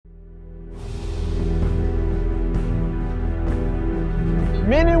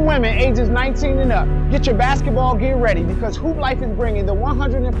women ages 19 and up, get your basketball gear ready because Hoop Life is bringing the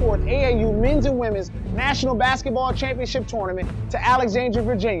 104th AAU Men's and Women's National Basketball Championship Tournament to Alexandria,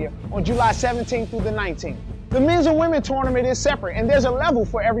 Virginia on July 17th through the 19th. The men's and women tournament is separate and there's a level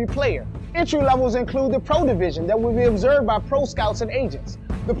for every player. Entry levels include the Pro Division that will be observed by pro scouts and agents,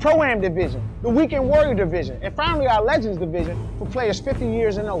 the Pro-Am Division, the Weekend Warrior Division, and finally our Legends Division for players 50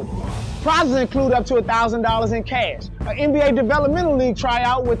 years and older. Prizes include up to $1,000 in cash, an NBA Developmental League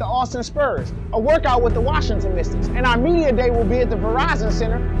tryout with the Austin Spurs, a workout with the Washington Mystics, and our media day will be at the Verizon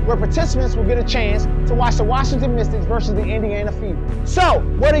Center where participants will get a chance to watch the Washington Mystics versus the Indiana Fever. So,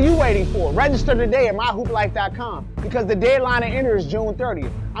 what are you waiting for? Register today at myhooplife.com because the deadline to enter is June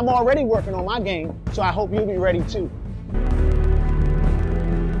 30th. I'm already working on my game, so I hope you'll be ready too.